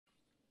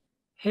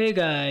Hey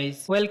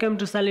guys, welcome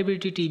to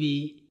Celebrity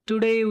TV.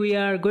 Today we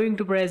are going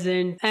to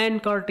present Anne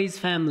Curtis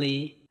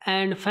family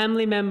and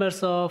family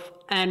members of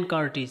Anne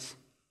Curtis.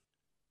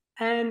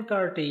 Anne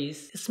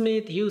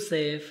Curtis-Smith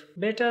Heussaff,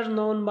 better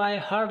known by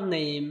her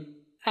name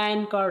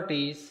Anne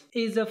Curtis,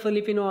 is a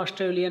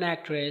Filipino-Australian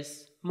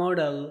actress,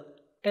 model,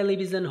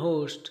 television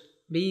host,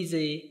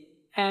 DJ,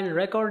 and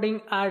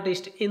recording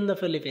artist in the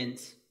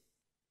Philippines.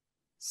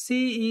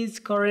 She is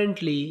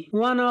currently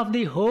one of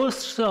the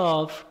hosts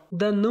of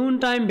the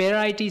noontime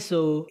variety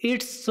show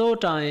It's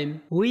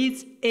Showtime,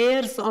 which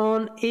airs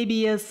on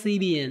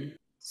ABS-CBN.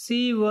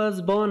 She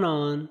was born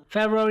on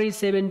February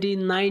 17,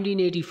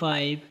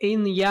 1985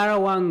 in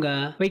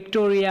Yarrawonga,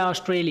 Victoria,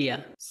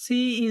 Australia.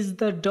 She is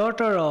the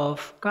daughter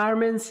of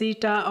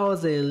Carmencita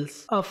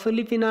Ojales, a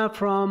Filipina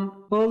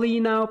from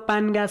Bolinao,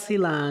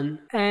 Pangasinan,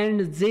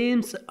 and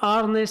James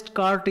Ernest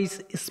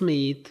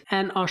Curtis-Smith,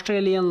 an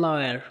Australian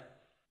lawyer.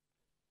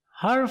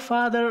 Her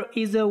father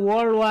is a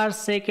World War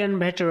II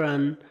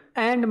veteran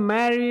and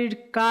married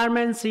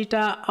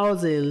Carmencita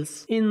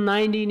Ojales in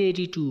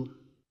 1982.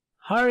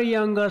 Her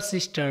younger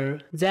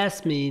sister,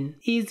 Jasmine,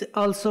 is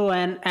also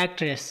an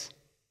actress.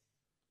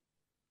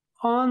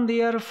 On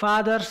their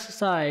father's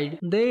side,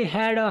 they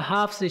had a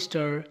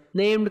half-sister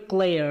named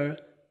Claire,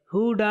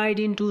 who died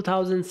in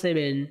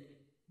 2007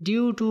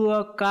 due to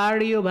a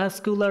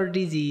cardiovascular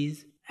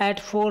disease at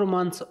 4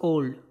 months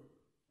old.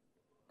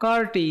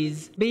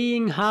 Curtis,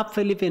 being half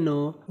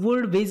Filipino,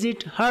 would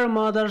visit her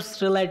mother's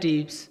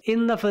relatives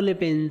in the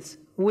Philippines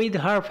with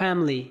her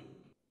family.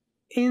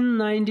 In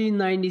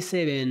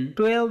 1997,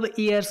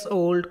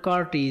 12-year-old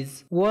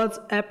Curtis was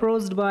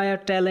approached by a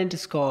talent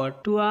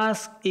scout to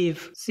ask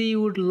if she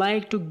would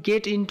like to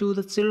get into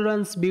the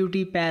children's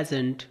beauty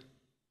pageant.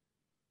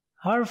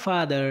 Her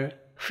father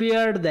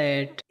feared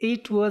that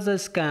it was a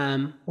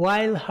scam,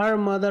 while her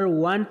mother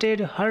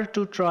wanted her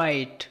to try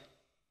it.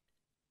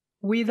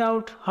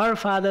 Without her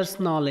father's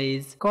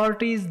knowledge,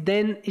 Curtis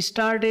then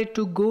started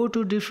to go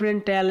to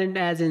different talent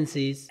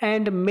agencies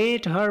and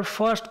met her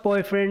first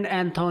boyfriend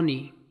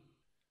Anthony.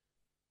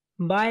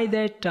 By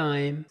that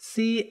time,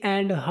 she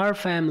and her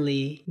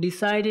family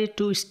decided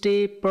to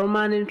stay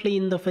permanently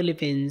in the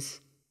Philippines.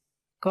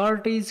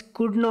 Curtis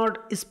could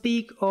not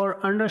speak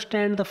or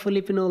understand the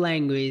Filipino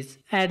language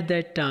at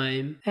that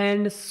time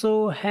and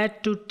so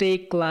had to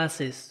take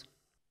classes.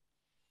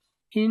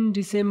 In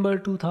December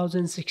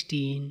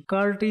 2016,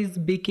 Curtis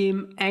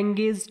became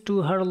engaged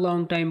to her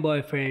longtime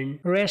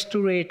boyfriend,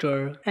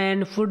 restaurateur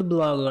and food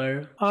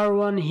blogger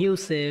Erwan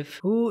Heussaff,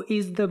 who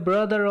is the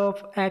brother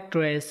of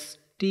actress,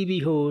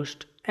 TV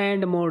host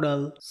and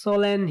model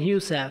Solenn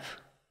Heussaff.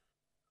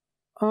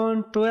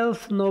 On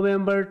 12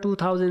 November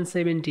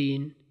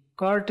 2017,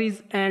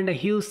 Curtis and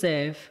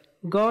Heussaff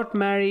got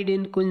married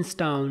in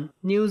Queenstown,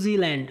 New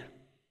Zealand.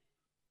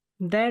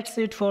 That's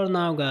it for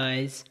now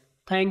guys.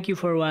 Thank you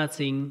for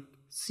watching.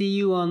 See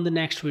you on the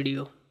next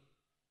video.